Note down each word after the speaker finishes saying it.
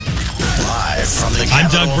Live from the I'm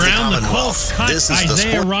capital Doug of the Brown. The Commonwealth. Colts cut This is the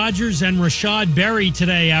Isaiah Rodgers and Rashad Berry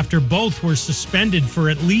today after both were suspended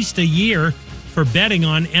for at least a year for betting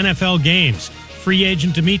on NFL games. Free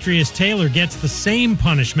agent Demetrius Taylor gets the same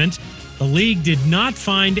punishment. The league did not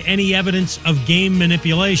find any evidence of game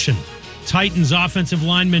manipulation. Titans offensive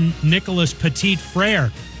lineman Nicholas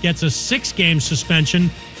Petit-Frere gets a 6-game suspension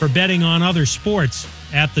for betting on other sports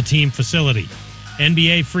at the team facility.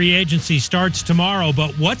 NBA free agency starts tomorrow,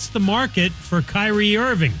 but what's the market for Kyrie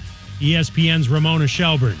Irving? ESPN's Ramona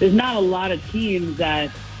Shelburne. There's not a lot of teams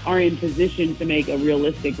that are in position to make a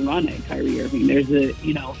realistic run at Kyrie Irving.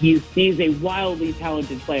 He's a wildly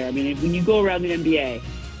talented player. I mean, when you go around the NBA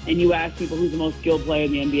and you ask people who's the most skilled player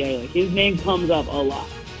in the NBA, his name comes up a lot.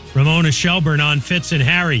 Ramona Shelburne on Fitz and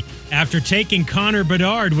Harry. After taking Connor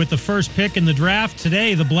Bedard with the first pick in the draft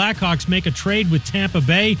today, the Blackhawks make a trade with Tampa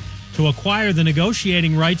Bay to acquire the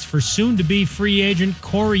negotiating rights for soon-to-be free agent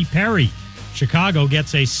Corey Perry. Chicago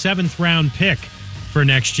gets a 7th-round pick for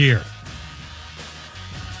next year.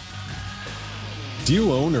 Do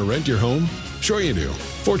you own or rent your home? Sure you do.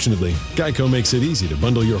 Fortunately, Geico makes it easy to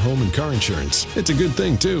bundle your home and car insurance. It's a good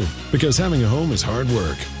thing, too, because having a home is hard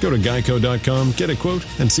work. Go to geico.com, get a quote,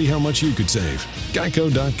 and see how much you could save.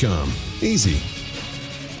 Geico.com. Easy.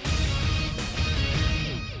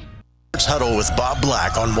 Sports Huddle with Bob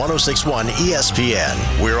Black on 106.1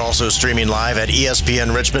 ESPN. We're also streaming live at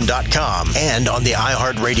espnrichmond.com and on the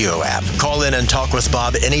iHeartRadio app. Call in and talk with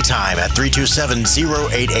Bob anytime at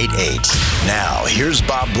 327-0888. Now, here's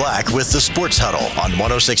Bob Black with the Sports Huddle on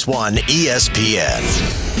 106.1 ESPN.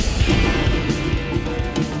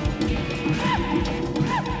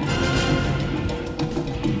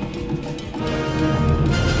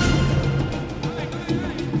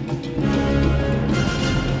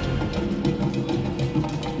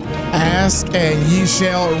 Ask and ye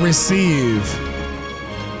shall receive.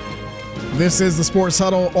 This is the Sports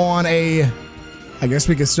Huddle on I guess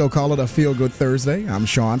we could still call it a feel-good Thursday. I'm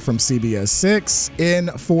Sean from CBS 6 in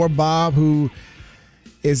for Bob, who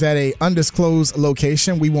is at a undisclosed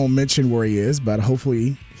location. We won't mention where he is, but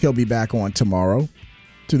hopefully he'll be back on tomorrow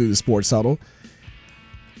to do the Sports Huddle.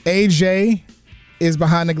 AJ is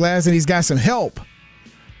behind the glass, and he's got some help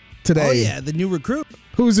today. Oh, yeah, the new recruit.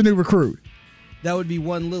 Who's the new recruit? That would be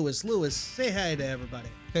one Lewis. Lewis, say hi to everybody.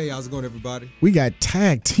 Hey, how's it going, everybody? We got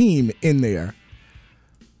tag team in there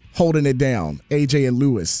holding it down. AJ and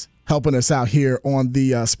Lewis helping us out here on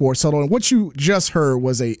the Sports Huddle. And what you just heard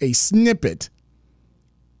was a snippet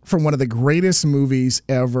from one of the greatest movies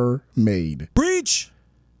ever made. Breach!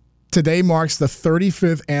 Today marks the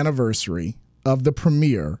 35th anniversary of the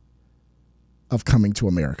premiere of Coming to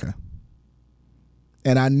America.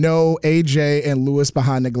 And I know AJ and Lewis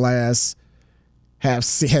behind the glass has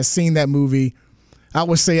seen that movie, I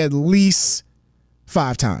would say at least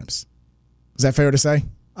 5 times. Is that fair to say?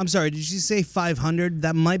 I'm sorry, did you say 500?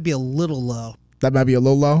 That might be a little low. That might be a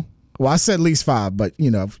little low? Well, I said at least 5, but,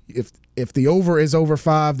 if the over is over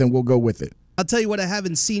 5, then we'll go with it. I'll tell you what I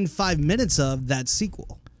haven't seen 5 minutes of, that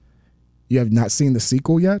sequel. You have not seen the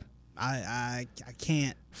sequel yet? I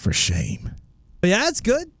can't. For shame. But yeah, it's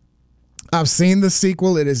good. I've seen the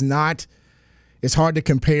sequel. It is not... It's hard to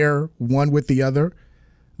compare one with the other.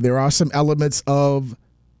 There are some elements of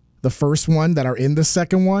the first one that are in the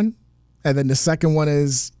second one. And then the second one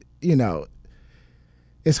is,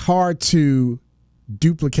 it's hard to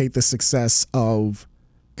duplicate the success of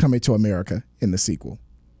Coming to America in the sequel.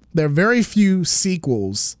 There are very few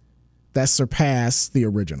sequels that surpass the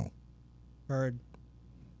original. Heard.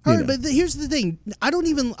 All right, but here's the thing. I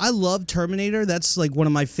love Terminator. That's like one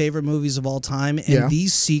of my favorite movies of all time. And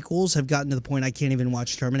these sequels have gotten to the point I can't even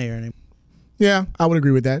watch Terminator anymore. Yeah, I would agree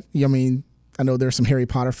with that. I mean, I know there's some Harry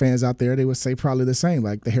Potter fans out there. They would say probably the same.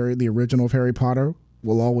 Like the original of Harry Potter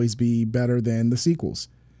will always be better than the sequels.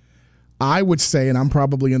 I would say, and I'm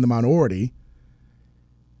probably in the minority,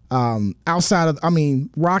 outside of,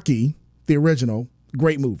 Rocky, the original,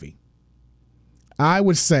 great movie. I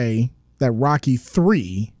would say that Rocky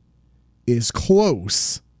 3 is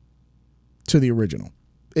close to the original.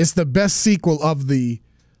 It's the best sequel of the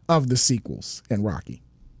sequels in Rocky.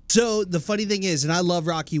 So the funny thing is, and I love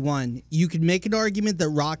Rocky 1, you could make an argument that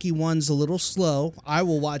Rocky 1's a little slow. I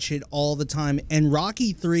will watch it all the time. And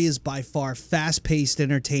Rocky 3 is by far fast-paced,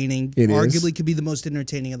 entertaining. It arguably could be the most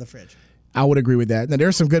entertaining of the fridge. I would agree with that. Now,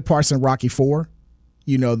 there's some good parts in Rocky 4.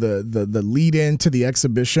 The lead-in to the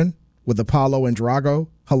exhibition with Apollo and Drago,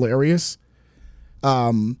 hilarious.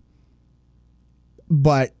 But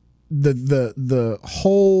the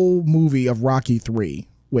whole movie of Rocky 3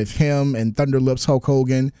 with him and Thunder Lips Hulk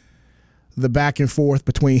Hogan, the back and forth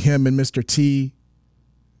between him and Mr. T,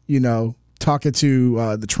 talking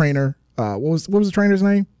to the trainer What was the trainer's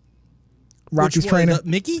name? Rocky's trainer.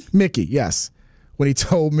 Mickey? Mickey, yes. When he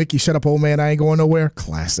told Mickey, "Shut up, old man, I ain't going nowhere."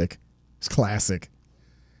 Classic. It's classic.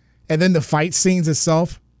 And then the fight scenes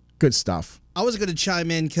itself, good stuff. I was going to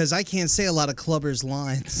chime in because I can't say a lot of Clubber's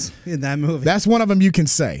lines in that movie. That's one of them you can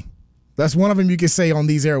say. That's one of them you can say on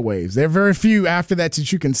these airwaves. There are very few after that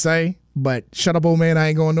you can say, but "Shut up, old man, I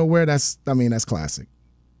ain't going nowhere." That's classic.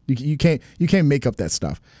 You can't make up that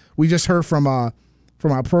stuff. We just heard from our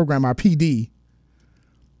program, our PD,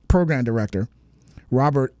 program director,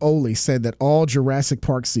 Robert Oley, said that all Jurassic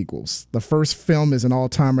Park sequels, the first film is an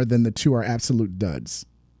all-timer, then the two are absolute duds.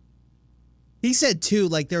 He said 2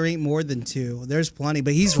 like there ain't more than 2. There's plenty,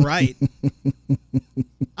 but he's right.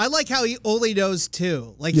 I like how he only knows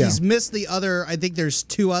 2. Like he's missed the other, I think there's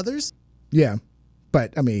 2 others. Yeah.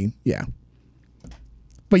 But, yeah.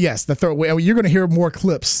 But yes, the third way, you're going to hear more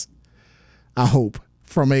clips, I hope,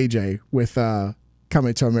 from AJ with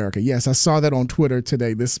Coming to America. Yes, I saw that on Twitter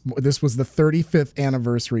today. This was the 35th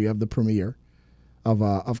anniversary of the premiere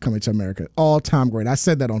of Coming to America. All-time great. I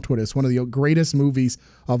said that on Twitter. It's one of the greatest movies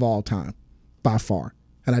of all time, by far.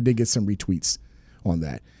 And I did get some retweets on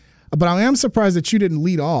that. But I am surprised that you didn't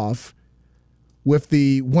lead off with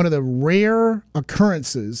one of the rare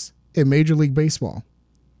occurrences in Major League Baseball.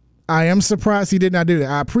 I am surprised he did not do that.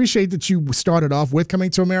 I appreciate that you started off with Coming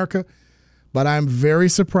to America, but I'm very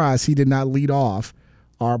surprised he did not lead off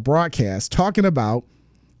our broadcast talking about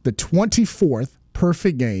the 24th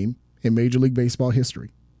perfect game in Major League Baseball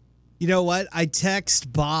history. You know what? I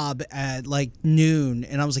text Bob at like noon,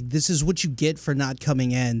 and I was like, "This is what you get for not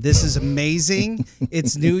coming in. This is amazing.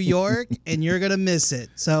 It's New York, and you're going to miss it."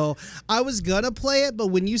 So I was going to play it, but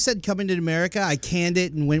when you said Coming to America, I canned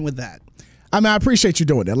it and went with that. I appreciate you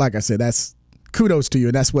doing that. Like I said, that's kudos to you,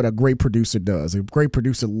 and that's what a great producer does. A great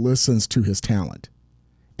producer listens to his talent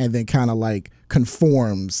and then kind of like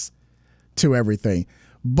conforms to everything.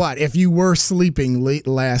 But if you were sleeping late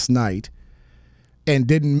last night and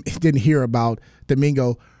didn't hear about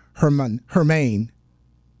Domingo Germán,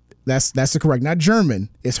 that's the correct, not German,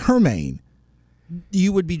 it's Germán.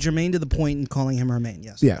 You would be germane to the point in calling him Germán,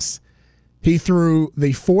 yes. Yes. He threw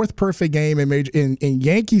the 4th perfect game in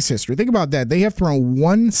Yankees history. Think about that. They have thrown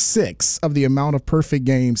 1/6 of the amount of perfect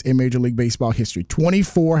games in Major League Baseball history.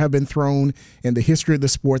 24 have been thrown in the history of the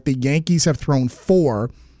sport. The Yankees have thrown 4,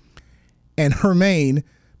 and Germán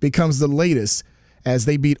becomes the latest as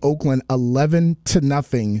they beat Oakland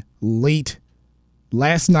 11-0 late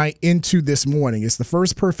last night into this morning. It's the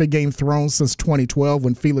first perfect game thrown since 2012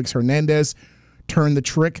 when Felix Hernandez turned the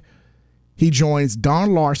trick. He joins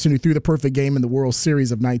Don Larson, who threw the perfect game in the World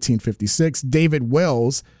Series of 1956, David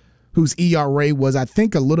Wells, whose ERA was, I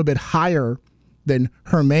think, a little bit higher than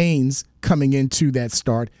Germán's coming into that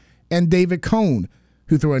start, and David Cone,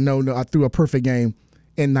 who threw a perfect game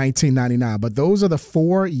in 1999. But those are the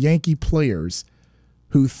 4 Yankee players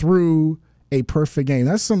who threw a perfect game.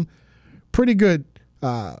 That's some pretty good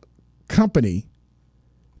company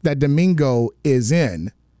that Domingo is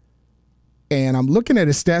in. And I'm looking at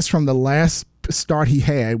his stats from the last start he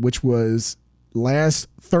had, which was last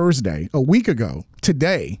Thursday, a week ago,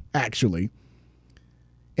 today, actually,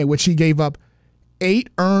 in which he gave up 8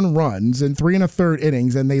 earned runs in 3 1/3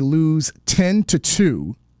 innings, and they lose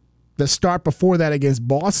 10-2. The start before that against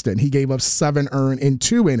Boston, he gave up 7 earned in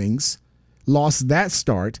 2 innings, lost that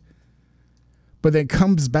start, but then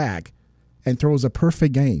comes back and throws a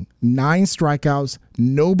perfect game. 9 strikeouts,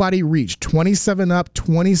 nobody reached, 27 up,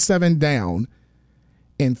 27 down,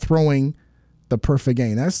 and throwing the perfect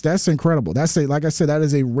game. That's incredible. Like I said, that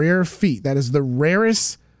is a rare feat. That is the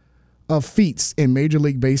rarest of feats in Major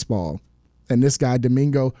League Baseball. And this guy,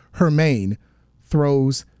 Domingo Germán,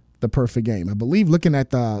 throws the perfect game. I believe looking at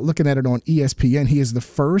it on ESPN, he is the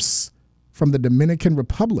first from the Dominican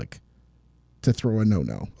Republic to throw a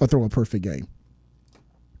no-no or throw a perfect game.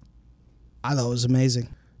 I thought it was amazing.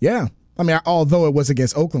 Yeah. Although it was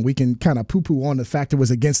against Oakland, we can kind of poo-poo on the fact it was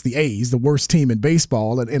against the A's, the worst team in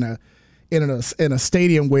baseball, and in a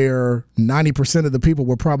stadium where 90% of the people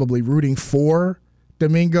were probably rooting for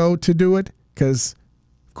Domingo to do it, because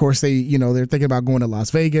of course they're thinking about going to Las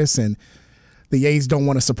Vegas, and the A's don't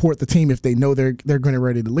want to support the team if they know they're going to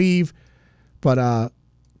ready to leave. But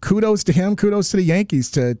kudos to him, kudos to the Yankees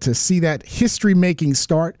to see that history-making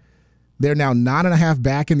start. They're now 9.5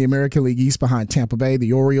 back in the American League East behind Tampa Bay.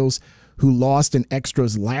 The Orioles, who lost in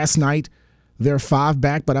extras last night, they're 5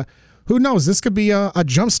 back. But who knows? This could be a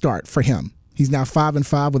jump start for him. He's now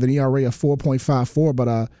 5-5 with an ERA of 4.54.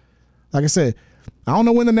 But like I said, I don't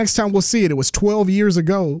know when the next time we'll see it. It was 12 years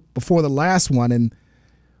ago before the last one, and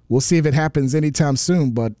we'll see if it happens anytime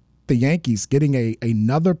soon. But the Yankees getting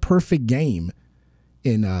another perfect game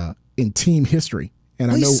in in team history. And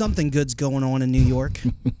At I know least something good's going on in New York.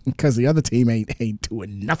 because the other team ain't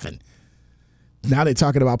doing nothing. Now they're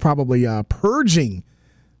talking about probably purging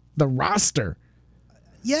the roster.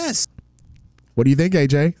 Yes. What do you think,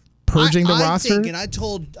 AJ? Purging the roster? I think, and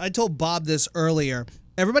I told Bob this earlier.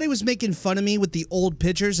 Everybody was making fun of me with the old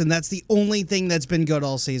pitchers, and that's the only thing that's been good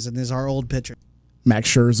all season is our old pitcher. Max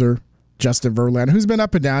Scherzer, Justin Verlander, who's been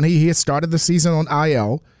up and down. He has started the season on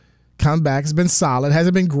IL. Come back, has been solid,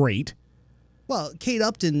 hasn't been great. Well, Kate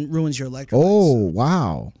Upton ruins your electrolytes.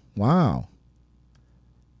 Oh, wow.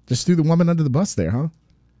 Just threw the woman under the bus there, huh?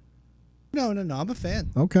 No, I'm a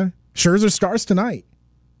fan. Okay. Scherzer starts tonight.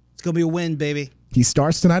 It's going to be a win, baby. He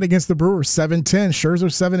starts tonight against the Brewers, 7-10. Scherzer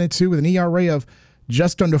 7-2 with an ERA of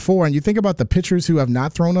just under 4. And you think about the pitchers who have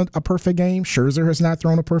not thrown a perfect game. Scherzer has not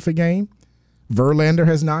thrown a perfect game. Verlander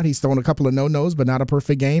has not. He's thrown a couple of no-nos, but not a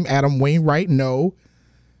perfect game. Adam Wainwright, no.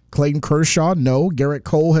 Clayton Kershaw, no. Garrett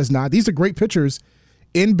Cole has not. These are great pitchers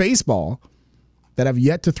in baseball that have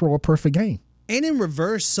yet to throw a perfect game. And in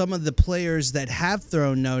reverse, some of the players that have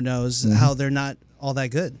thrown no-nos, how they're not all that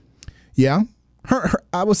good. Yeah.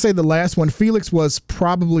 I would say the last one, Felix was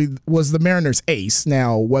the Mariners' ace.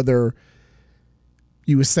 Now, whether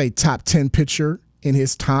you would say top 10 pitcher in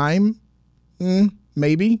his time,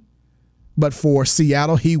 maybe. But for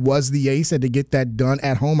Seattle, he was the ace, and to get that done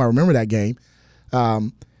at home, I remember that game.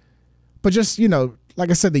 But just, like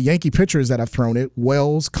I said, the Yankee pitchers that have thrown it,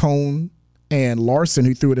 Wells, Cone, and Larson,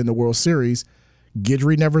 who threw it in the World Series.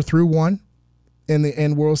 Guidry never threw one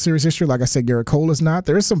in World Series history. Like I said, Garrett Cole is not.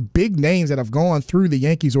 There are some big names that have gone through the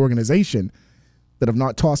Yankees organization that have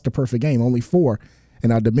not tossed a perfect game, only 4. And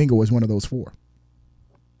now Domingo was one of those 4.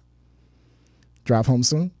 Drive home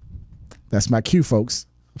soon? That's my cue, folks.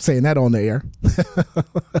 I'm saying that on the air.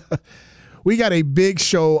 We got a big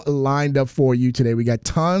show lined up for you today. We got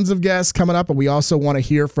tons of guests coming up, and we also want to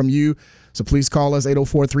hear from you. So please call us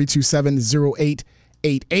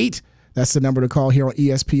 804-327-0888. That's the number to call here on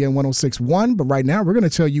ESPN 1061. But right now, we're going to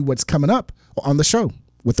tell you what's coming up on the show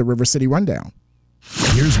with the River City Rundown.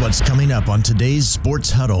 Here's what's coming up on today's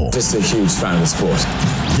Sports Huddle. Just a huge fan of the sport.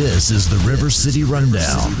 This is the River City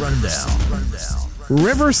Rundown.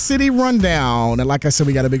 River City Rundown. And like I said,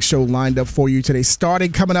 we got a big show lined up for you today.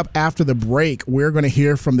 Starting coming up after the break, we're going to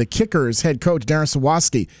hear from the Kickers head coach, Darren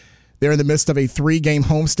Sawatzky. They're in the midst of a 3-game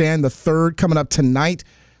homestand. The third coming up tonight.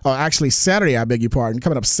 Actually, Saturday, I beg your pardon.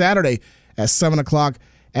 Coming up Saturday at 7 o'clock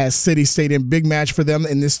at City Stadium. Big match for them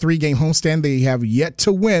in this 3-game homestand. They have yet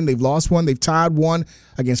to win. They've lost one. They've tied one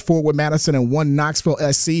against Fort Wood Madison and one Knoxville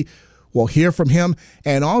SC. We'll hear from him.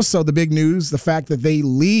 And also the big news, the fact that they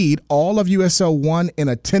lead all of USL 1 in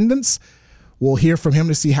attendance. We'll hear from him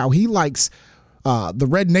to see how he likes the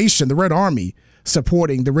Red Nation, the Red Army,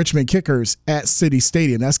 supporting the Richmond Kickers at City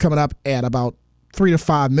Stadium. That's coming up at about 3 to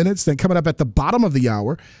 5 minutes. Then coming up at the bottom of the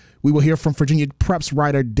hour, we will hear from Virginia Preps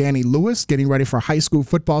writer Danny Lewis, getting ready for high school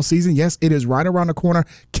football season. Yes, it is right around the corner.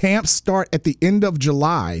 Camps start at the end of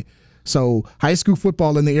July. So high school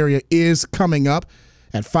football in the area is coming up.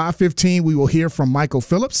 At 5:15, we will hear from Michael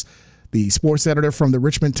Phillips, the sports editor from the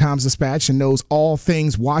Richmond Times-Dispatch, and knows all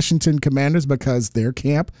things Washington Commanders because their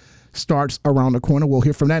camp starts around the corner. We'll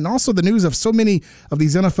hear from that. And also the news of so many of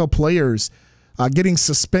these NFL players getting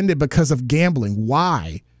suspended because of gambling.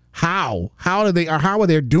 Why? How? How are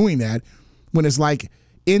they doing that when it's like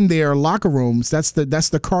in their locker rooms? That's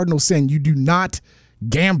the cardinal sin. You do not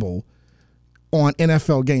gamble on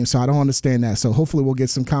NFL games. So I don't understand that. So hopefully we'll get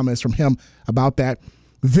some comments from him about that.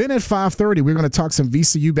 Then at 5:30, we're going to talk some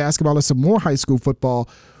VCU basketball and some more high school football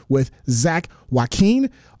with Zach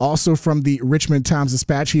Joaquin, also from the Richmond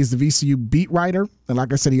Times-Dispatch. He is the VCU beat writer. And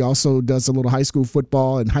like I said, he also does a little high school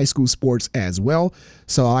football and high school sports as well.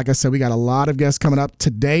 So like I said, we got a lot of guests coming up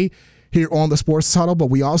today here on the Sports Huddle,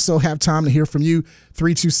 but we also have time to hear from you.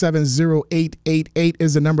 327-0888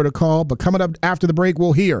 is the number to call. But coming up after the break,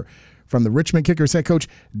 we'll hear from the Richmond Kickers head coach,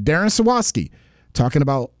 Darren Sawatzky, talking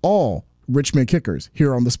about all Richmond Kickers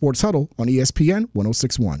here on the Sports Huddle on ESPN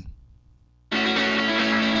 1061.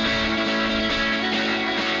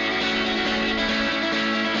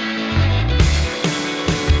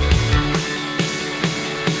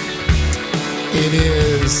 It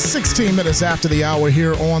is 16 minutes after the hour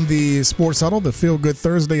here on the Sports Huddle, the Feel Good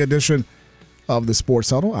Thursday edition of the Sports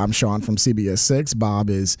Huddle. I'm Sean from CBS 6. Bob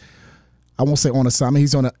is, I won't say on assignment,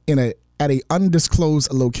 he's at a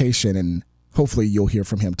undisclosed location, and hopefully you'll hear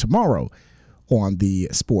from him tomorrow on the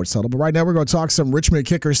Sports Huddle. But right now we're going to talk some Richmond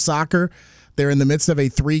Kickers soccer. They're in the midst of a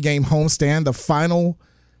 3-game homestand. The final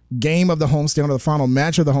game of the homestand, or the final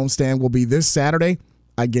match of the homestand, will be this Saturday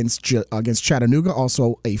against Chattanooga.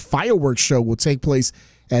 Also, a fireworks show will take place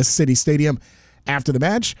at City Stadium after the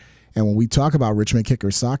match. And when we talk about Richmond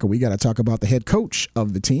Kickers soccer, we got to talk about the head coach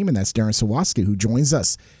of the team, and that's Darren Sawatzky, who joins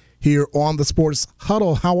us here on the Sports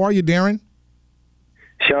Huddle. How are you, Darren?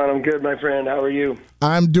 Sean, I'm good, my friend. How are you?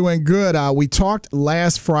 I'm doing good. We talked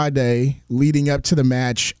last Friday leading up to the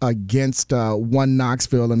match against One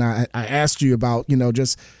Knoxville, and I asked you about, I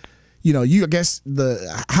guess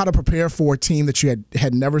how to prepare for a team that you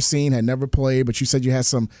had never seen, had never played, but you said you had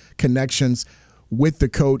some connections with the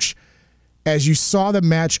coach. As you saw the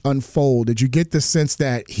match unfold, did you get the sense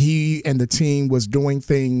that he and the team was doing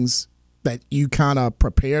things that you kind of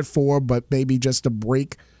prepared for, but maybe just a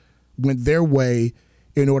break went their way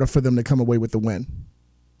in order for them to come away with the win?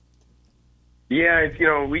 Yeah,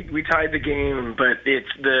 we tied the game, but it's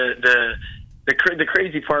the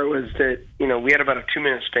crazy part was that we had about a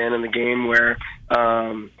 2-minute span in the game where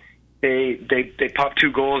they popped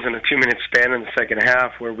 2 goals in a 2-minute span in the second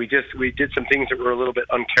half, where we did some things that were a little bit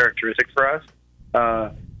uncharacteristic for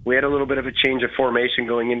us. We had a little bit of a change of formation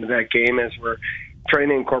going into that game as we're trying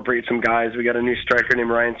to incorporate some guys. We got a new striker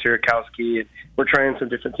named Ryan Sierakowski, and we're trying some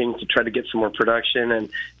different things to try to get some more production. And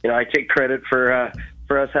I take credit for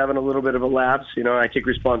us having a little bit of a lapse. I take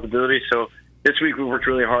responsibility. So this week we worked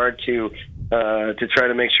really hard to try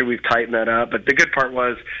to make sure we've tightened that up. But the good part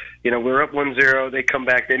was, we're up 1-0. They come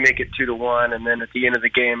back, they make it 2-1, and then at the end of the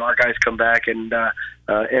game, our guys come back and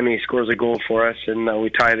Emmy scores a goal for us, and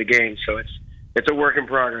we tie the game. So it's a work in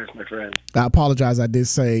progress, my friend. I apologize. I did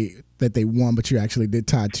say that they won, but you actually did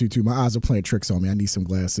tie 2-2. My eyes are playing tricks on me. I need some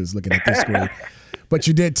glasses looking at this screen. But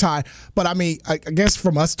you did tie. But, I guess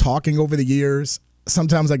from us talking over the years,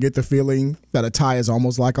 sometimes I get the feeling that a tie is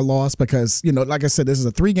almost like a loss because, like I said, this is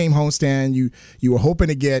a 3-game homestand. You were hoping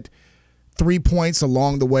to get 3 points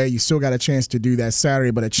along the way. You still got a chance to do that Saturday,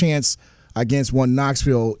 but a chance against One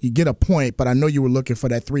Knoxville, you get a point, but I know you were looking for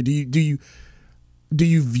that 3. Do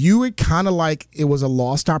you view it kind of like it was a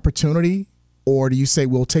lost opportunity, or do you say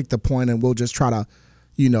we'll take the point and we'll just try to,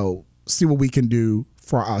 see what we can do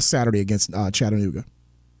for Saturday against Chattanooga?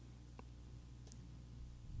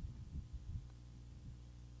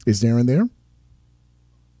 Is Darren there?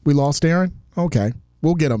 We lost Darren? Okay.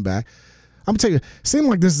 We'll get him back. I'm going to tell you, it seems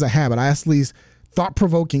like this is a habit. I ask these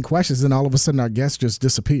thought-provoking questions, and all of a sudden our guests just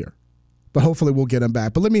disappear. But hopefully we'll get him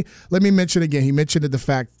back. But let me mention again, he mentioned the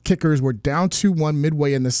fact Kickers were down 2-1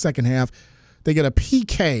 midway in the second half. They get a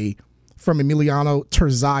PK from Emiliano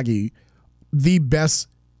Terzaghi, the best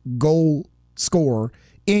goal scorer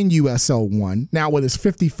in USL 1. Now with his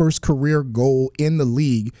 51st career goal in the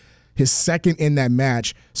league, his second in that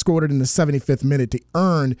match, scored it in the 75th minute to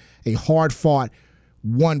earn a hard-fought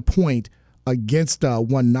 1 point against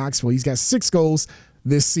One Knoxville. He's got 6 goals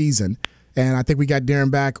this season. And I think we got Darren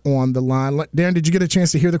back on the line. Darren, did you get a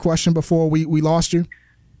chance to hear the question before we lost you?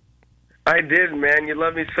 I did, man. You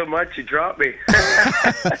love me so much, you dropped me.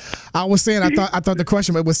 I was saying I thought the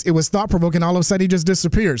question it was thought provoking. All of a sudden, he just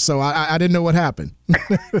disappeared. So I didn't know what happened.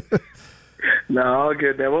 No, all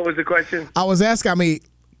good, man. What was the question? I was asking.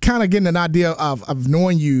 Kind of getting an idea of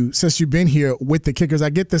knowing you since you've been here with the Kickers. I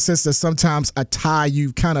get the sense that sometimes a tie,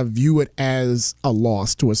 you kind of view it as a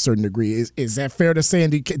loss to a certain degree. Is that fair to say?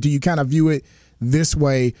 And do you kind of view it this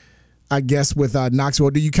way, I guess, with Knoxville?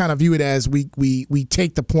 Or do you kind of view it as we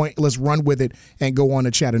take the point, let's run with it, and go on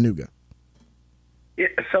to Chattanooga? Yeah,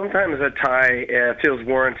 sometimes a tie feels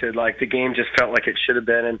warranted, like the game just felt like it should have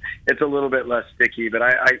been, and it's a little bit less sticky. But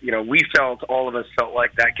all of us felt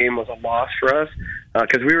like that game was a loss for us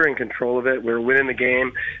because we were in control of it. We were winning the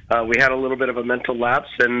game. We had a little bit of a mental lapse,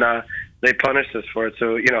 and they punished us for it.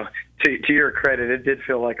 So, to your credit, it did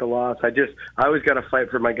feel like a loss. I always got to fight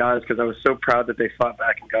for my guys because I was so proud that they fought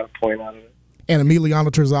back and got a point out of it. And Emiliano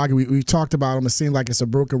Terzaghi, we talked about him. It seemed like it's a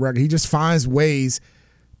broken record. He just finds ways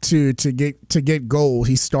to get goals.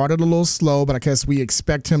 He started a little slow, but I guess we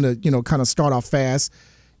expect him to kind of start off fast,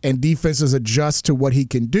 and defenses adjust to what he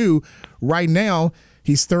can do. Right now,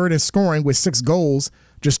 he's third in scoring with 6 goals,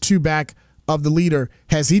 just 2 back of the leader.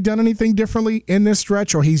 Has he done anything differently in this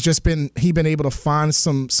stretch, or he's been able to find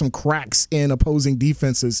some cracks in opposing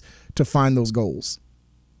defenses to find those goals?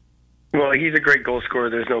 Well, he's a great goal scorer,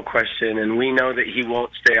 there's no question, and we know that he won't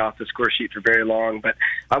stay off the score sheet for very long, but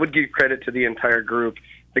I would give credit to the entire group.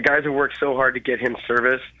 The guys have worked so hard to get him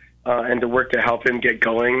service and to work to help him get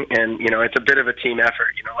going, and, it's a bit of a team effort.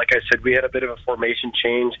 Like I said, we had a bit of a formation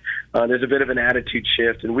change. There's a bit of an attitude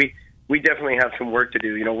shift, and we definitely have some work to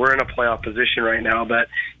do. We're in a playoff position right now, but,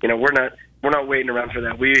 we're not waiting around for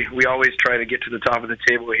that. We always try to get to the top of the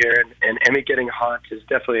table here, and Emmy getting hot is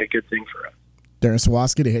definitely a good thing for us. Darren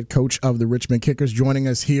Sawatzky, the head coach of the Richmond Kickers, joining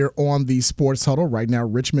us here on the Sports Huddle. Right now,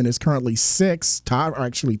 Richmond is currently tied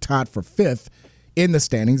for 5th in the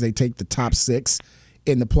standings. They take the top 6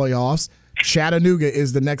 in the playoffs. Chattanooga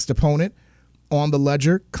is the next opponent on the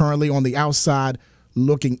ledger, currently on the outside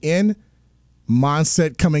looking in.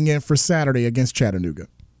 Mindset coming in for Saturday against Chattanooga.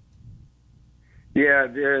 Yeah,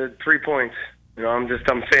 3 points. I'm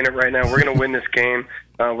saying it right now. We're going to win this game.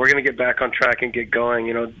 We're going to get back on track and get going.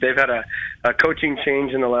 They've had a coaching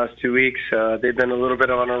change in the last 2 weeks. They've been a little bit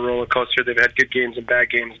on a roller coaster. They've had good games and bad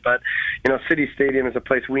games. But, City Stadium is a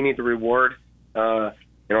place we need to reward.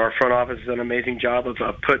 Our front office has done an amazing job of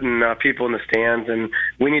putting people in the stands, and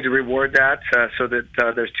we need to reward that so that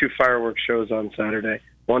there's 2 fireworks shows on Saturday,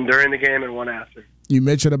 one during the game and one after. You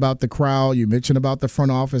mentioned about the crowd. You mentioned about the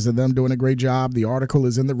front office and them doing a great job. The article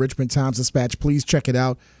is in the Richmond Times-Dispatch. Please check it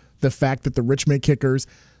out. The fact that the Richmond Kickers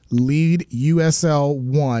lead USL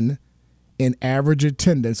 1 in average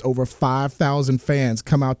attendance. Over 5,000 fans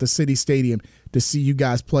come out to City Stadium to see you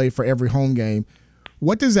guys play for every home game.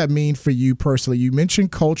 What does that mean for you personally? You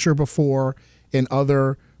mentioned culture before in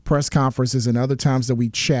other press conferences and other times that we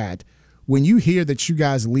chat. When you hear that you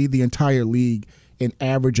guys lead the entire league in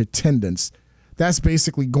average attendance, that's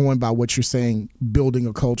basically going by what you're saying, building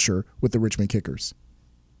a culture with the Richmond Kickers.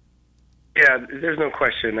 Yeah, there's no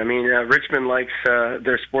question. I mean, Richmond likes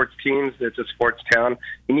their sports teams. It's a sports town.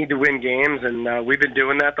 You need to win games, and we've been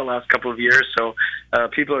doing that the last couple of years, so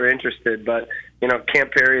people are interested. But,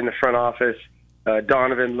 Camp Perry in the front office,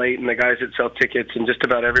 Donovan, Leighton, the guys that sell tickets, and just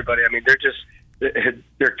about everybody, I mean,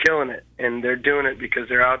 they're killing it, and they're doing it because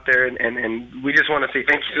they're out there, and we just want to say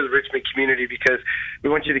thank you to the Richmond community because we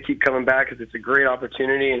want you to keep coming back because it's a great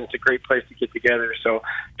opportunity and it's a great place to get together. So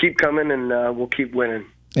keep coming, and we'll keep winning.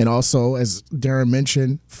 And also, as Darren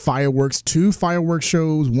mentioned, fireworks, 2 fireworks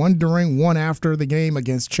shows, one during, one after the game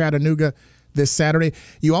against Chattanooga this Saturday.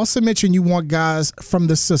 You also mentioned you want guys from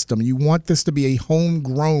the system. You want this to be a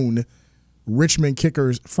homegrown Richmond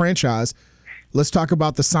Kickers franchise. Let's talk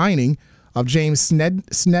about the signing of James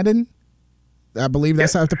Snedden. I believe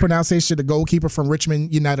that's how the pronunciation, the goalkeeper from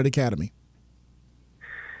Richmond United Academy.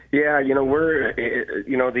 Yeah, we're,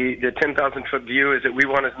 the 10,000-foot view is that we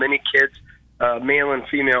want as many kids, male and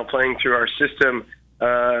female, playing through our system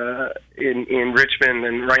in Richmond.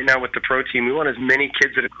 And right now with the pro team, we want as many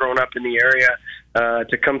kids that have grown up in the area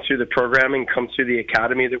to come through the programming, come through the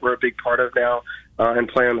academy that we're a big part of now, and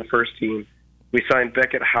play on the first team. We signed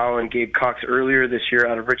Beckett Howe and Gabe Cox earlier this year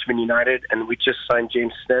out of Richmond United, and we just signed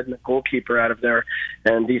James Snedden, a goalkeeper, out of there.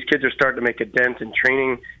 And these kids are starting to make a dent in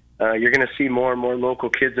training. You're going to see more and more local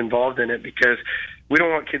kids involved in it because we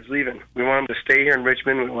don't want kids leaving. We want them to stay here in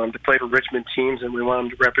Richmond. We want them to play for Richmond teams, and we want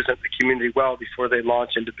them to represent the community well before they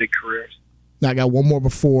launch into big careers. Now, I got one more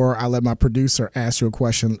before I let my producer ask you a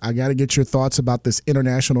question. I got to get your thoughts about this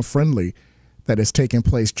international friendly that is taking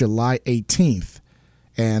place July 18th.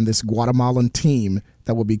 And this Guatemalan team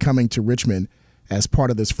that will be coming to Richmond as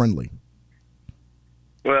part of this friendly.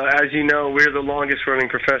 Well, as you know, we're the longest-running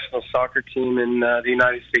professional soccer team in the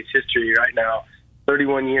United States history right now,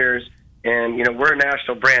 31 years. And, we're a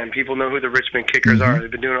national brand. People know who the Richmond Kickers are.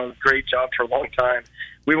 They've been doing a great job for a long time.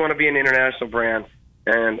 We want to be an international brand.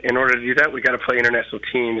 And in order to do that, we got to play international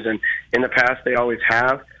teams. And in the past, they always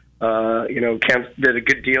have. Camp did a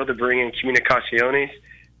good deal to bring in Comunicaciones,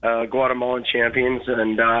 Guatemalan champions,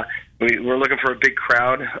 and we're looking for a big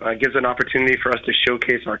crowd. Gives an opportunity for us to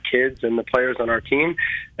showcase our kids and the players on our team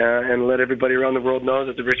and let everybody around the world know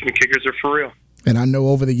that the Richmond Kickers are for real. And I know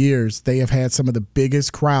over the years they have had some of the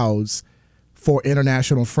biggest crowds for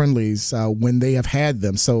international friendlies when they have had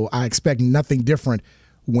them. So I expect nothing different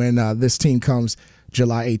when this team comes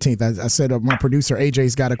July 18th. I said my producer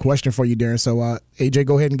AJ's got a question for you, Darren. So AJ,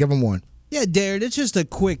 go ahead and give him one. Yeah, Darren, it's just a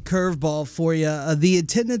quick curveball for you. The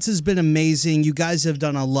attendance has been amazing. You guys have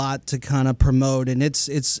done a lot to kind of promote, and it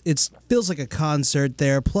feels like a concert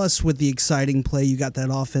there. Plus, with the exciting play you got that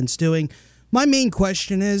offense doing. My main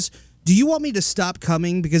question is, do you want me to stop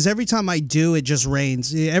coming? Because every time I do, it just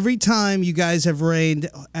rains. Every time you guys have rained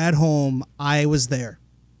at home, I was there.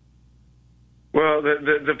 Well,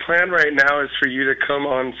 the plan right now is for you to come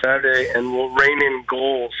on Saturday, and we'll rain in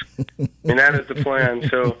goals, and that is the plan.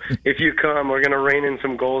 So if you come, we're going to rain in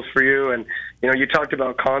some goals for you. And you talked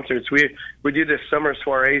about concerts. We do this summer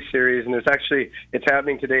soiree series, and it's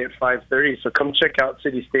happening today at 5:30. So come check out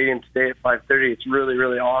City Stadium today at 5:30. It's really,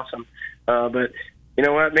 really awesome. But you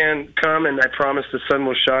know what, man? Come, and I promise the sun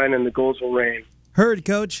will shine and the goals will rain. Heard,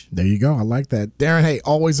 Coach. There you go. I like that, Darren. Hey,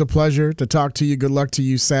 always a pleasure to talk to you. Good luck to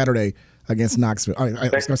you Saturday against Knoxville. I was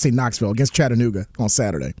going to say Knoxville, against Chattanooga on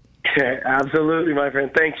Saturday. Yeah, absolutely, my friend.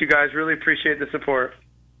 Thanks, you guys. Really appreciate the support.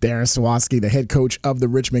 Darren Sawatzky, the head coach of the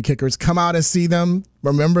Richmond Kickers. Come out and see them.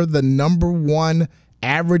 Remember, the #1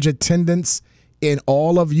 average attendance in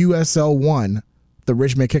all of USL 1 the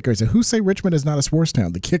Richmond Kickers. And who say Richmond is not a sports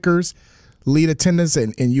town? The Kickers lead attendance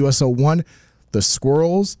in USO 1. The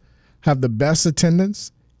Squirrels have the best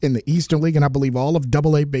attendance in the Eastern League, and I believe all of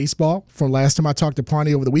AA baseball from last time I talked to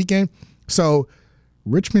Pawnee over the weekend. So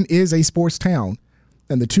Richmond is a sports town,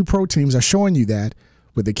 and the two pro teams are showing you that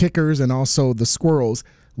with the Kickers and also the Squirrels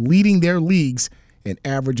leading their leagues in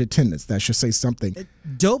average attendance. That should say something.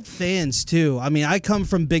 Dope fans, too. I mean, I come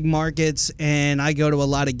from big markets, and I go to a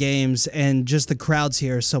lot of games, and just the crowds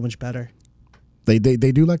here are so much better. They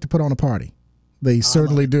do like to put on a party. They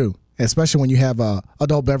certainly do, especially when you have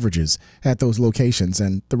adult beverages at those locations,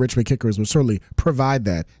 and the Richmond Kickers will certainly provide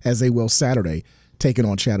that, as they will Saturday, taking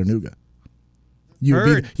on Chattanooga.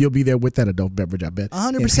 You'll be there with that adult beverage, I bet.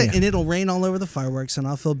 100%, and it'll rain all over the fireworks, and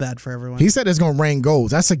I'll feel bad for everyone. He said it's going to rain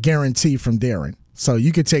goals. That's a guarantee from Darren, so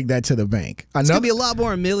you could take that to the bank. It's going to be a lot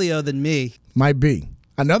more Emilio than me. Might be.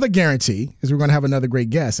 Another guarantee is we're going to have another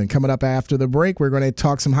great guest, and coming up after the break, we're going to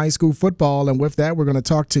talk some high school football, and with that, we're going to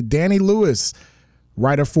talk to Danny Lewis,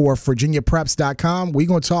 writer for VirginiaPreps.com. We're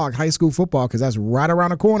going to talk high school football because that's right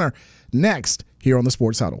around the corner next here on the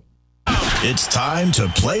Sports Huddle. It's time to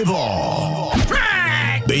play ball.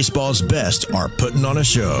 Baseball's best are putting on a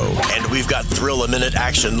show, and we've got Thrill-A-Minute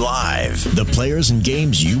action live. The players and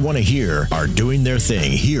games you want to hear are doing their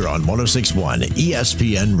thing here on 106.1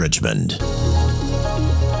 ESPN Richmond.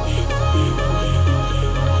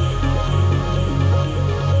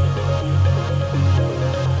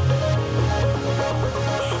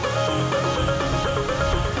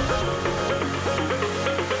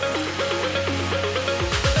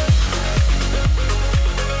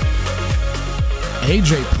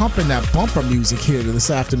 AJ pumping that bumper music here this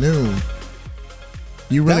afternoon.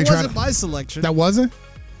 You really that wasn't my selection. That wasn't?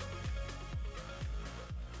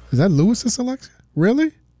 Is that Lewis's selection?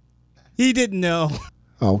 Really? He didn't know.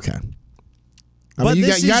 Oh, okay. But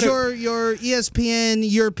this is your ESPN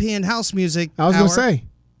European house music. I was going to say,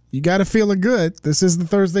 you got it feeling good. This is the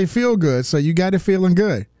Thursday Feel Good, so you got it feeling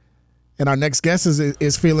good. And our next guest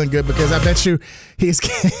is feeling good because I bet you he's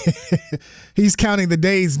counting the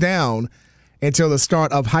days down until the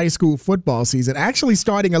start of high school football season, actually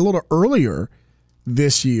starting a little earlier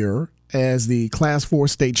this year as the Class 4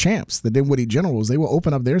 state champs, the Dinwiddie Generals. They will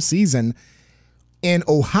open up their season in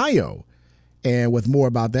Ohio. And with more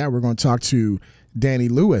about that, we're going to talk to Danny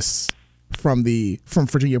Lewis from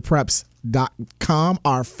VirginiaPreps.com.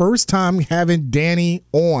 Our first time having Danny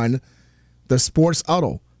on the Sports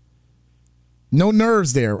Huddle. No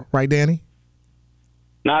nerves there, right, Danny?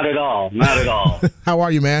 Not at all. Not at all. How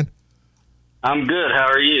are you, man? I'm good. How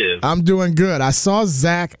are you? I'm doing good. I saw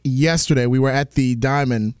Zach yesterday. We were at the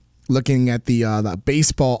Diamond looking at the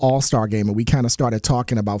baseball all-star game, and we kind of started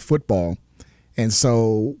talking about football. And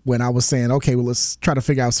so when I was saying, okay, well, let's try to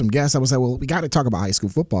figure out some guests, I was like, well, we got to talk about high school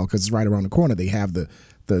football because it's right around the corner. They have the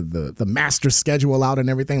master schedule out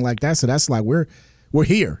and everything like that. So that's like we're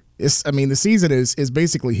here. The season is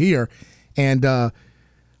basically here. And I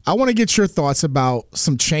want to get your thoughts about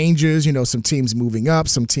some changes, some teams moving up,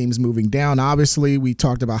 some teams moving down. Obviously, we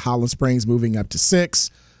talked about Holland Springs moving up to 6,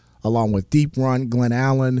 along with Deep Run, Glen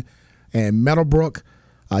Allen, and Meadowbrook.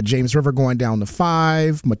 James River going down to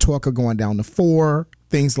 5, Matoaka going down to 4,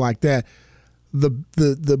 things like that.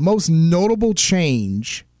 The most notable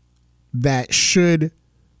change that should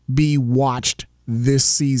be watched this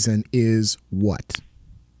season is what?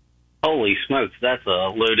 Holy smokes, that's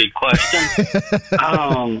a loaded question.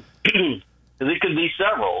 It could be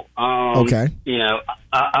several. Okay.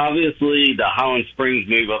 Obviously the Holland Springs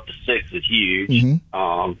move up to 6 is huge.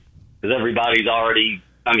 Because everybody's already,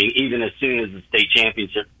 even as soon as the state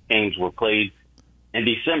championship games were played in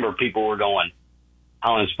December, people were going,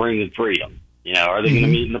 Holland Springs and Freedom. Are they going to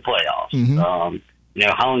meet in the playoffs?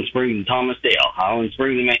 Holland Springs and Thomas Dale, Holland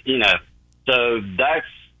Springs, so that's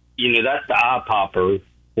the eye popper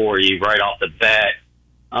for you right off the bat.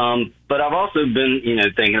 But I've also been,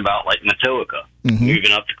 thinking about like Matoaka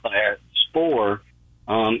moving up to Class 4,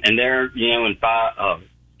 and they're, in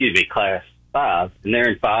Class 5, and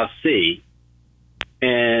they're in 5C.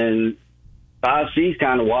 And 5C is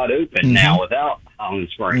kind of wide open now without Holland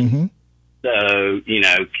Springs. So,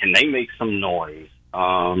 can they make some noise?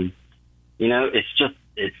 It's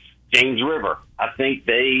James River. I think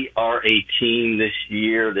they are a team this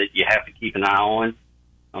year that you have to keep an eye on.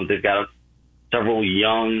 They've got several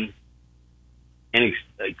young and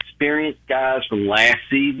experienced guys from last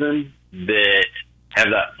season that have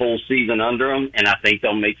that full season under them, and I think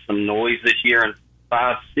they'll make some noise this year in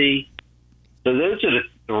 5C. So those are the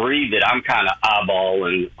 3 that I'm kind of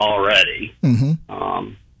eyeballing already.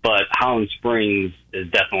 But Holland Springs is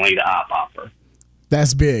definitely the eye popper.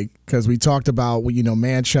 That's big because we talked about,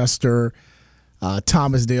 Manchester,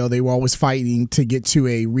 Thomasdale, they were always fighting to get to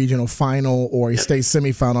a regional final or a state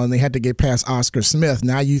semifinal, and they had to get past Oscar Smith.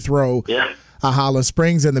 Now you throw Holland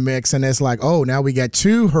Springs in the mix, and it's like, oh, now we got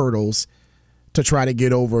 2 hurdles to try to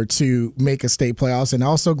get over to make a state playoffs. And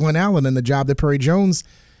also Glen Allen and the job that Perry Jones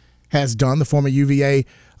has done, the former UVA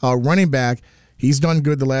running back. He's done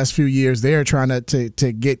good the last few years there trying to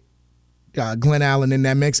get Glen Allen in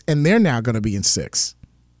that mix, and they're now going to be in 6.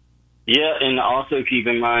 Yeah, and also keep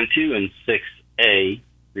in mind, too, in 6A,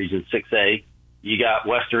 Region 6A, you got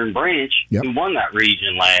Western Branch, who won that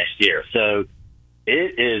region last year. So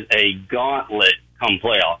it is a gauntlet come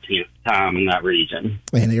playoff time in that region.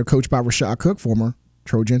 And they're coached by Rashad Cook, former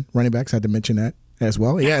Trojan running backs. I had to mention that as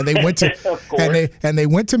well. Yeah, they went to they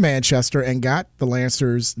went to Manchester and got the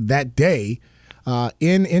Lancers that day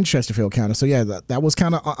in Chesterfield County. So yeah, that was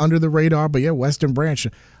kind of under the radar. But yeah, Western Branch,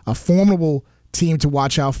 a formidable team to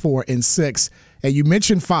watch out for in 6. And you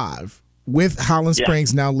mentioned 5 with Holland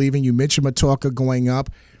Springs now leaving. You mentioned Matoaka going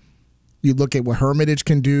up. You look at what Hermitage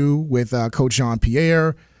can do with Coach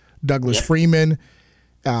Jean-Pierre, Douglas Freeman,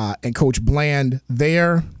 and Coach Bland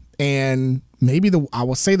there. And maybe I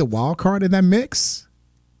will say the wild card in that mix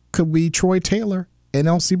could be Troy Taylor and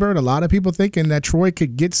LC Bird. A lot of people thinking that Troy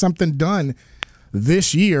could get something done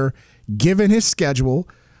this year, given his schedule.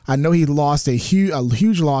 I know he lost a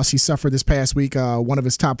huge loss he suffered this past week. One of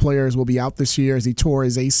his top players will be out this year as he tore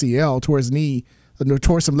his ACL, tore his knee,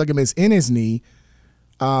 tore some ligaments in his knee.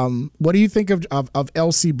 What do you think of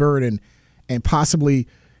LC Bird and possibly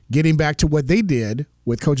getting back to what they did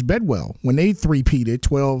with Coach Bedwell when they three-peated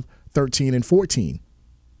 12, 13, and 14?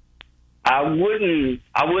 I wouldn't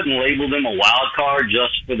label them a wild card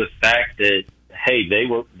just for the fact that, hey,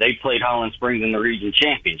 they played Holland Springs in the region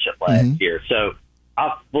championship last year. So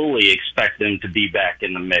I fully expect them to be back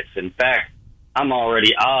in the mix. In fact, I'm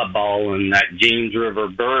already eyeballing that James River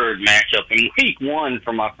Bird matchup in week 1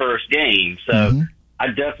 for my first game. So I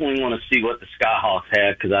definitely want to see what the Skyhawks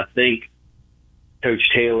have, because I think Coach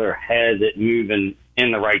Taylor has it moving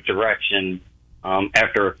in the right direction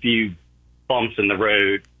after a few bumps in the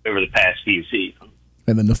road over the past few seasons.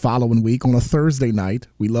 And then the following week on a Thursday night,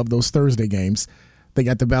 we love those Thursday games, they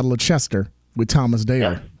got the Battle of Chester with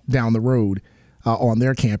Thomasdale down the road on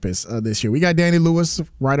their campus this year. We got Danny Lewis,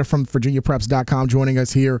 writer from VirginiaPreps.com, joining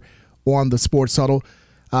us here on the Sports Huddle.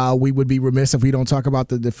 We would be remiss if we don't talk about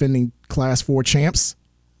the defending Class 4 champs,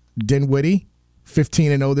 Dinwiddie,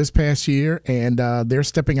 15-0 this past year, and they're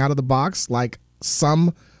stepping out of the box like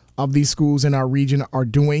some of these schools in our region are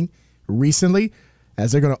doing recently,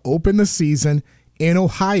 as they're going to open the season in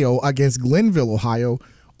Ohio against Glenville, Ohio,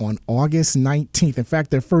 on August 19th. In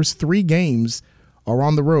fact, their first 3 games are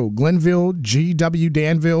on the road: Glenville, GW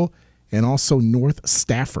Danville, and also North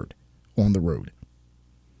Stafford on the road.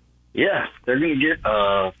 Yeah, they're going to get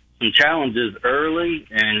some challenges early,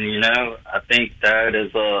 and, I think that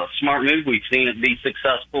is a smart move. We've seen it be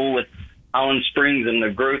successful with Holland Springs and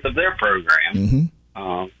the growth of their program.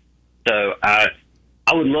 So I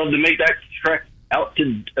would love to make that trek out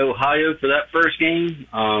to Ohio for that first game,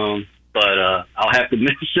 but I'll have to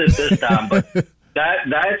miss it this time. But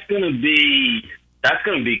that's going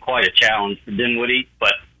to be quite a challenge for Dinwiddie.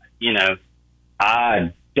 But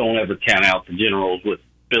I don't ever count out the Generals with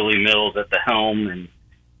Billy Mills at the helm, and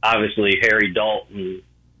obviously Harry Dalton,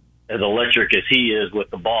 as electric as he is with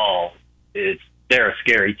the ball, they're a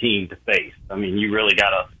scary team to face. I mean, you really got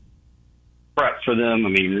to prep for them. I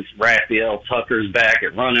mean, Raphael Tucker's back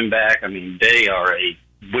at running back. I mean, they are a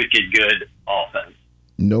wicked good offense.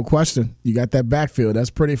 No question. You got that backfield. That's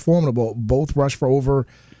pretty formidable. Both rushed for over,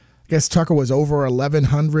 I guess Tucker was over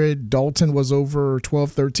 1,100. Dalton was over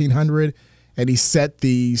 1,300. And he set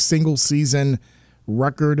the single season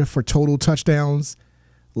record for total touchdowns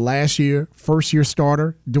last year. First-year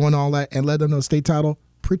starter, doing all that, and led them to a state title.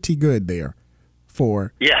 Pretty good there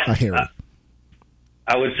for Harry.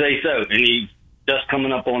 I would say so. And he's just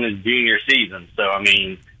coming up on his junior season. So, I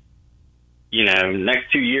mean,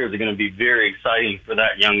 next 2 years are going to be very exciting for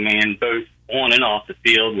that young man, both on and off the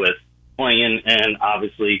field, with playing and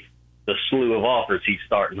obviously the slew of offers he's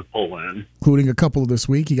starting to pull in. Including a couple this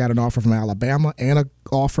week. He got an offer from Alabama and an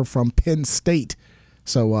offer from Penn State.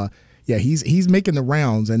 So, he's making the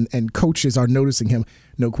rounds, and coaches are noticing him,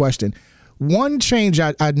 no question. One change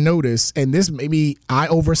I noticed, and this maybe I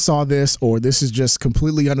oversaw this, or this is just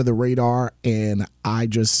completely under the radar, and I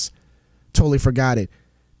just totally forgot it.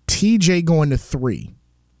 TJ going to 3.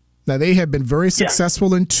 Now, they have been very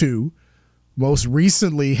successful in 2. Most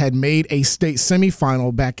recently had made a state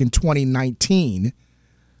semifinal back in 2019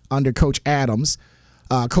 under Coach Adams.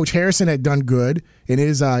 Coach Harrison had done good in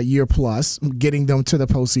his year plus, getting them to the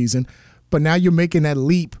postseason. But now you're making that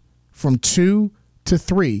leap from 2 to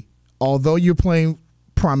 3, although you're playing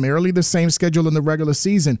primarily the same schedule in the regular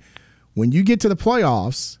season, when you get to the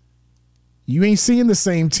playoffs, you ain't seeing the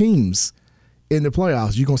same teams in the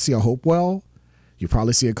playoffs. You're going to see a Hopewell. You'll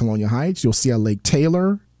probably see a Colonial Heights. You'll see a Lake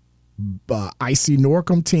Taylor, IC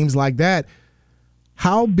Norcom, teams like that.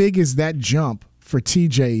 How big is that jump for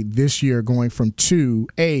TJ this year going from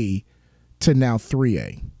 2A to now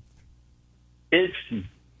 3A? It's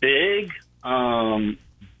big,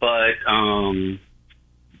 but I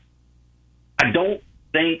don't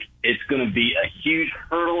think it's going to be a huge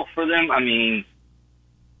hurdle for them. I mean,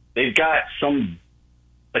 they've got some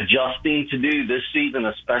adjusting to do this season,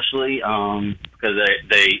 especially because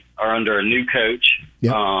they are under a new coach.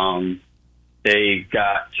 Yep. They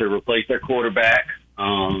got to replace their quarterback.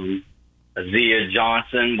 Isaiah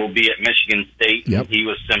Johnson will be at Michigan State. Yep. He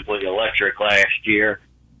was simply electric last year.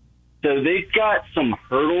 So they've got some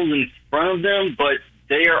hurdles in front of them, but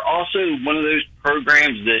they are also one of those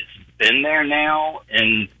programs that's been there now,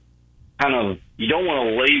 and kind of, you don't want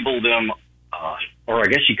to label them, or I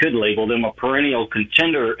guess you could label them a perennial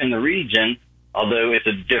contender in the region, although it's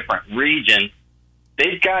a different region.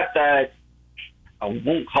 They've got that, I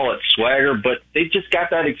won't call it swagger, but they've just got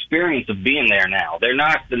that experience of being there now. They're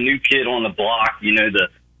not the new kid on the block, the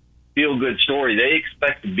feel-good story. They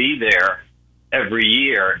expect to be there every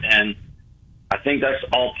year, and I think that's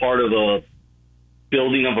all part of the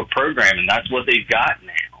building of a program, and that's what they've got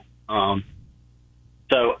now.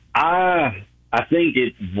 So I think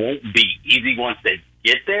it won't be easy once they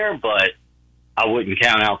get there, but I wouldn't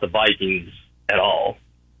count out the Vikings at all.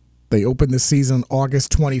 They open the season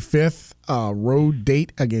August 25th, road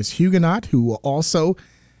date against Huguenot, who will also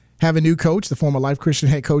have a new coach. The former Life Christian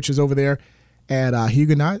head coach is over there at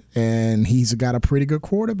Huguenot, and he's got a pretty good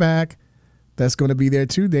quarterback that's going to be there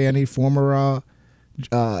too, Danny, former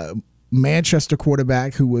Manchester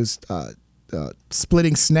quarterback who was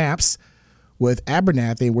splitting snaps with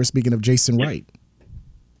Abernathy. We're speaking of Jason Wright.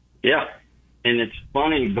 Yeah, and it's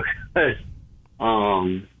funny because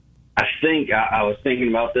I think I was thinking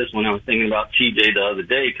about this when I was thinking about TJ the other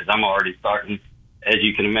day, because I'm already starting, as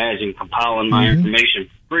you can imagine, compiling my information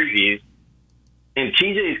for previews. And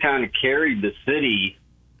TJ's kind of carried the city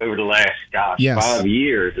over the last, 5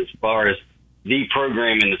 years as far as the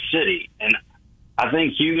program in the city. And I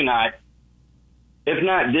think Huguenot, if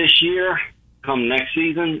not this year, come next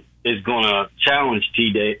season, is going to challenge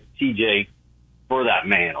TJ for that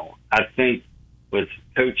mantle. I think with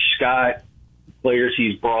Coach Scott, players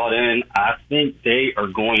he's brought in, I think they are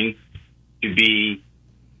going to be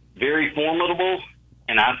very formidable.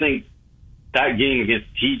 And I think that game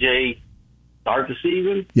against TJ start the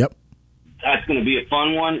season, that's going to be a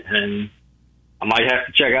fun one. And I might have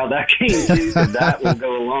to check out that game too, because that will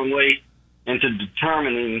go a long way into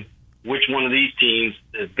determining which one of these teams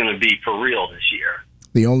is going to be for real this year.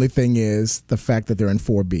 The only thing is the fact that they're in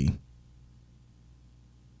 4B.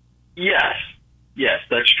 Yes,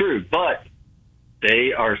 that's true. But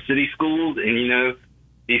they are city schools, and,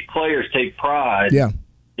 these players take pride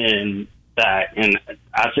in that. And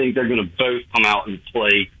I think they're going to both come out and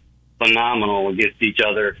play phenomenal against each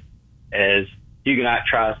other as Huguenot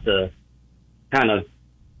tries to kind of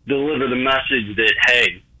deliver the message that,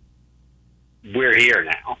 hey, we're here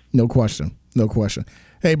now. No question.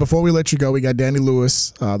 Hey, before we let you go, we got Danny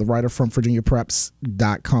Lewis, the writer from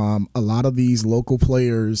VirginiaPreps.com. A lot of these local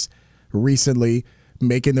players recently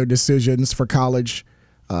making their decisions for college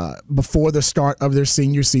before the start of their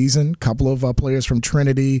senior season. A couple of players from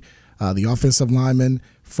Trinity, the offensive lineman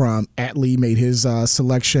from Atlee made his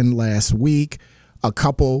selection last week. A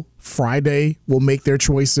couple Friday will make their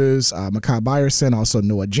choices. Makai Byerson, also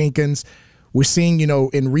Noah Jenkins. We're seeing,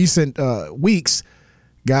 in recent weeks,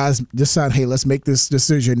 guys decide, hey, let's make this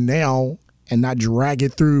decision now and not drag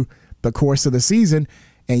it through the course of the season,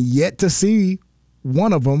 and yet to see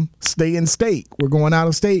one of them stay in state. We're going out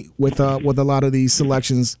of state with a lot of these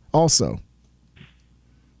selections also.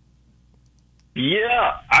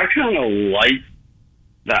 Yeah, I kind of like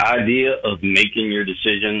the idea of making your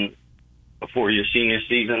decision before your senior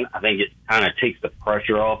season. I think it kind of takes the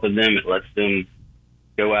pressure off of them. It lets them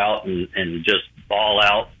go out and just ball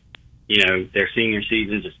out, their senior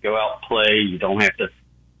season, just go out and play. You don't have to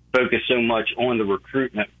focus so much on the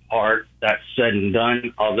recruitment part. That's said and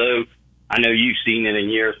done. Although I know you've seen it in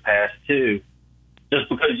years past too. Just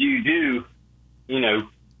because you do,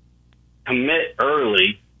 commit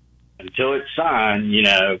early until it's signed,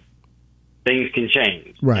 things can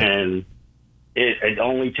change. Right. And it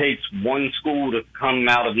only takes one school to come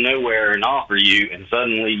out of nowhere and offer you, and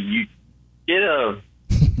suddenly you get a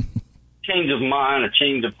change of mind, a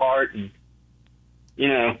change of heart. And,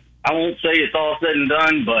 I won't say it's all said and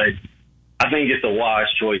done, but I think it's a wise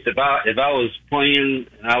choice. If I was playing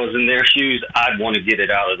and I was in their shoes, I'd want to get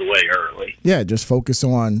it out of the way early. Yeah, just focus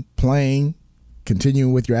on playing,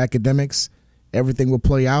 continuing with your academics. Everything will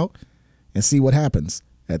play out, and see what happens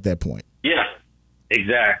at that point. Yeah,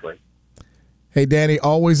 exactly. Hey, Danny,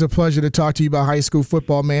 always a pleasure to talk to you about high school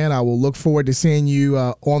football, man. I will look forward to seeing you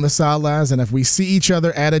on the sidelines, and if we see each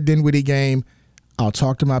other at a Dinwiddie game, I'll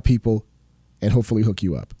talk to my people and hopefully hook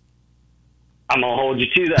you up. I'm gonna hold you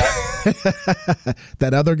to that.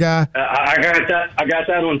 That other guy? I got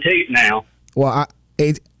that on tape now. Well, I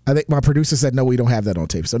think my producer said no, we don't have that on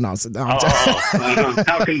tape. So no.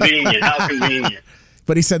 How convenient! How convenient!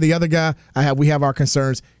 But he said the other guy, we have our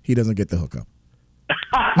concerns. He doesn't get the hookup.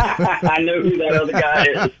 I know who that other guy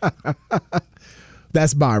is.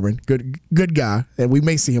 That's Byron, good guy, and we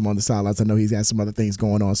may see him on the sidelines. I know he's got some other things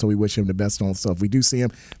going on, so we wish him the best on. So if we do see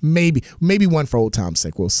him, maybe one for old time's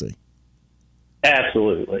sake. We'll see.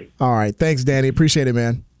 Absolutely. All right, thanks, Danny. Appreciate it,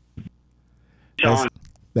 man. John.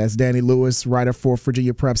 That's Danny Lewis, writer for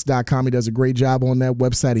VirginiaPreps.com. He does a great job on that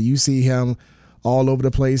website, and you see him all over the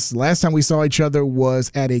place. Last time we saw each other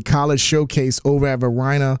was at a college showcase over at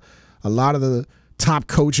Varina. A lot of the top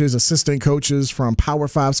coaches, assistant coaches from Power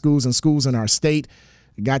 5 schools and schools in our state.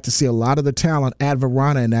 Got to see a lot of the talent at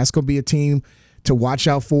Varina, and that's going to be a team to watch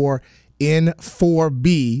out for in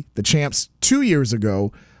 4B, the champs 2 years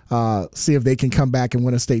ago. See if they can come back and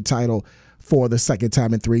win a state title for the second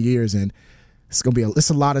time in 3 years. And it's going to be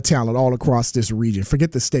a lot of talent all across this region.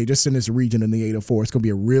 Forget the state, just in this region in the 804. It's going to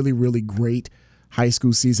be a really, really great high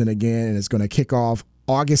school season again, and it's going to kick off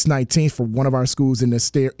August 19th for one of our schools in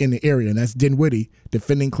the area, and that's Dinwiddie,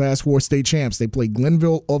 defending Class 4 state champs. They play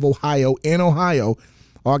Glenville of Ohio in Ohio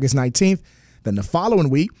August 19th. Then the following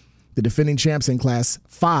week, the defending champs in Class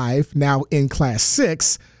 5, now in Class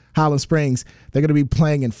 6, Highland Springs, they're going to be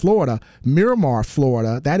playing in Florida, Miramar,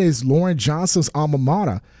 Florida. That is Lauren Johnson's alma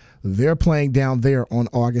mater. They're playing down there on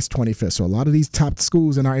August 25th. So a lot of these top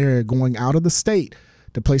schools in our area are going out of the state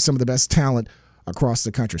to play some of the best talent across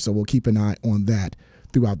the country. So we'll keep an eye on that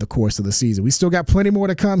throughout the course of the season. We still got plenty more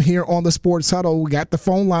to come here on the Sports Huddle. We got the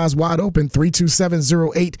phone lines wide open.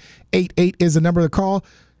 327-0888 is the number to call.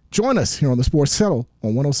 Join us here on the Sports Huddle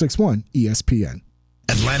on 106.1 ESPN.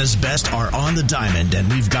 Atlanta's best are on the diamond, and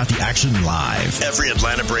we've got the action live. Every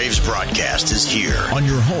Atlanta Braves broadcast is here on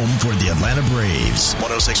your home for the Atlanta Braves.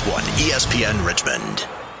 106.1 ESPN Richmond.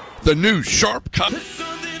 The new sharp cut.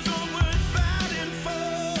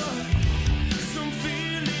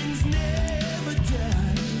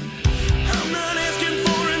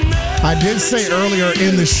 I did say earlier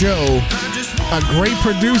in the show, a great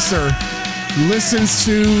producer listens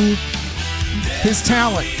to his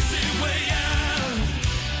talent.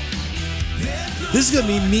 This is going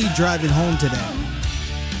to be me driving home today.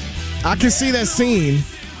 I can see that scene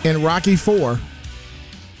in Rocky 4.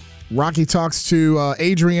 Rocky talks to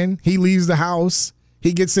Adrian. He leaves the house.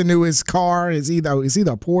 He gets into his car. It's either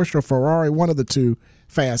a Porsche or Ferrari, one of the two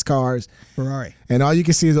fast cars. Ferrari. And all you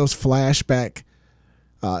can see is those flashback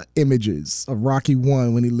images of Rocky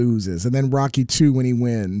 1 when he loses, and then Rocky 2 when he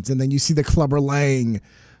wins, and then you see the Clubber Lang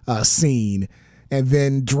scene, and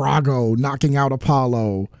then Drago knocking out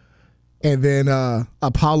Apollo, and then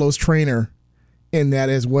Apollo's trainer in that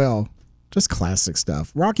as well. Just classic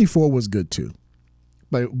stuff. Rocky 4 was good too,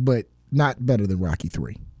 but not better than Rocky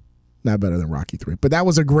 3. Not better than Rocky 3. But that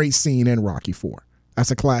was a great scene in Rocky 4.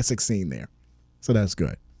 That's a classic scene there. So that's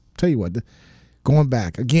good. Tell you what, going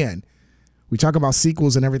back again, we talk about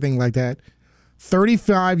sequels and everything like that.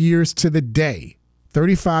 35 years to the day,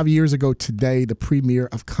 35 years ago today, the premiere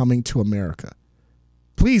of Coming to America.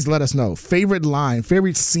 Please let us know. Favorite line,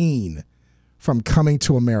 favorite scene from Coming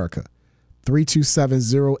to America.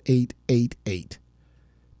 327-0888.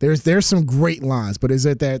 There's some great lines, but is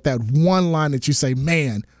it that one line that you say,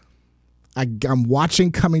 man, I'm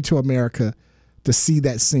watching Coming to America to see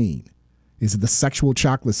that scene? Is it the sexual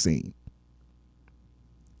chocolate scene?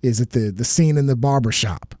 Is it the scene in the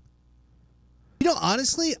barbershop? You know,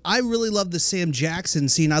 honestly, I really love the Sam Jackson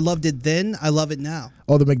scene. I loved it then. I love it now.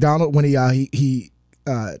 Oh, the McDonald when he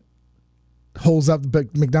holds up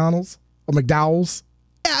McDonald's or McDowell's.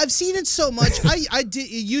 Yeah, I've seen it so much. I did.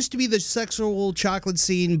 It used to be the sexual chocolate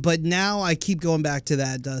scene, but now I keep going back to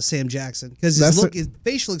that Sam Jackson because his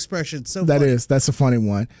facial expression. So that's a funny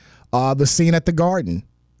one. The scene at the Garden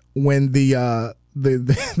when the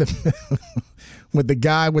when the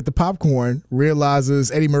guy with the popcorn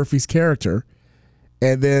realizes Eddie Murphy's character,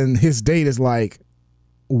 and then his date is like,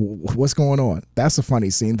 "What's going on?" That's a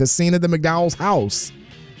funny scene. The scene at the McDowell's house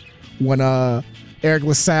when Eric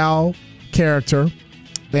LaSalle character.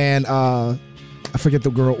 And I forget the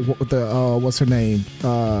girl. What's her name?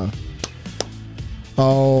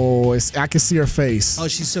 Oh, I can see her face. Oh,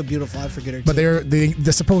 she's so beautiful. I forget her. But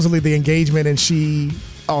they're supposedly the engagement and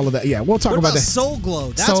all of that. Yeah, we'll talk about that. Soul Glow.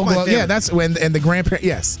 That's Soul my Glow. favorite. Yeah, that's when and the grandparent.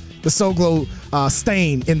 Yes, the Soul Glow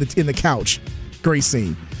stain in the couch. Great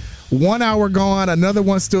scene. 1 hour gone, another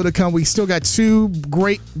one still to come. We still got two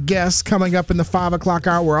great guests coming up in the 5 o'clock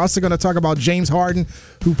hour. We're also going to talk about James Harden,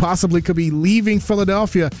 who possibly could be leaving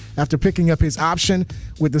Philadelphia after picking up his option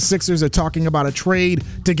with the Sixers. They're talking about a trade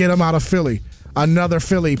to get him out of Philly. Another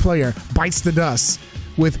Philly player bites the dust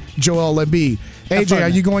with Joel Embiid. AJ, are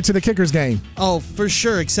you going to the Kickers game? Oh, for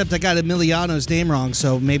sure, except I got Emiliano's name wrong,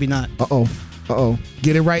 so maybe not. Uh-oh.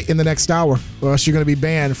 Get it right in the next hour, or else you're going to be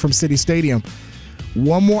banned from City Stadium.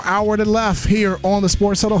 1 more hour to left here on the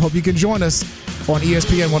Sports Huddle. Hope you can join us on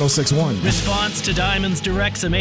ESPN 106.1. Response to Diamond's Direct's